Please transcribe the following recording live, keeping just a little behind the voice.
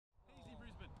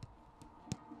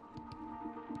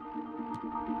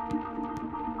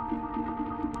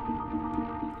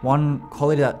One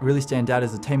quality that really stands out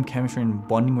is the team chemistry and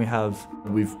bonding we have.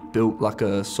 We've built like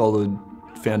a solid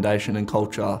foundation and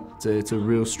culture. It's a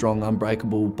real strong,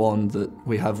 unbreakable bond that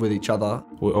we have with each other.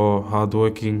 We're all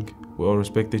hardworking, we all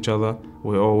respect each other,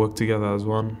 we all work together as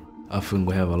one. I think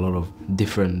we have a lot of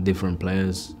different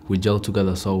players. We gel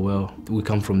together so well. We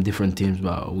come from different teams,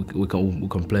 but we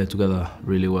can play together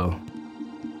really well.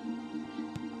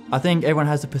 I think everyone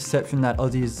has the perception that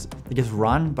Aussies just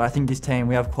run, but I think this team,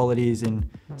 we have qualities in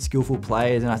skillful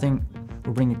players, and I think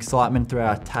we'll bring excitement through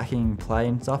our attacking play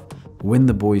and stuff. When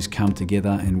the boys come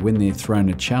together and when they're thrown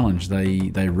a challenge,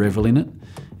 they revel in it.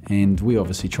 And we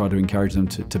obviously try to encourage them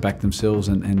to back themselves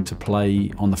and to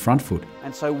play on the front foot.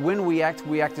 And so when we act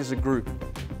as a group.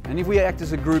 And if we act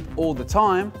as a group all the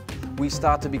time, we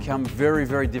start to become very,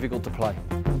 very difficult to play.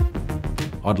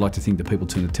 I'd like to think that people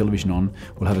turn the television on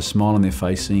will have a smile on their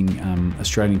face seeing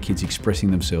Australian kids expressing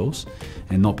themselves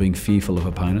and not being fearful of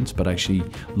opponents, but actually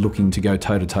looking to go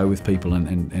toe-to-toe with people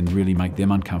and really make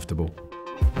them uncomfortable.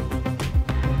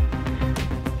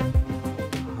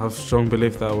 I have strong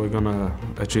belief that we're going to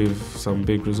achieve some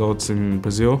big results in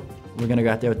Brazil. We're going to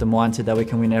go out there with the mindset that we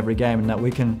can win every game and that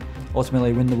we can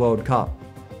ultimately win the World Cup.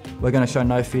 We're going to show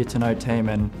no fear to no team,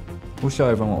 and we'll show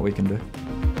everyone what we can do.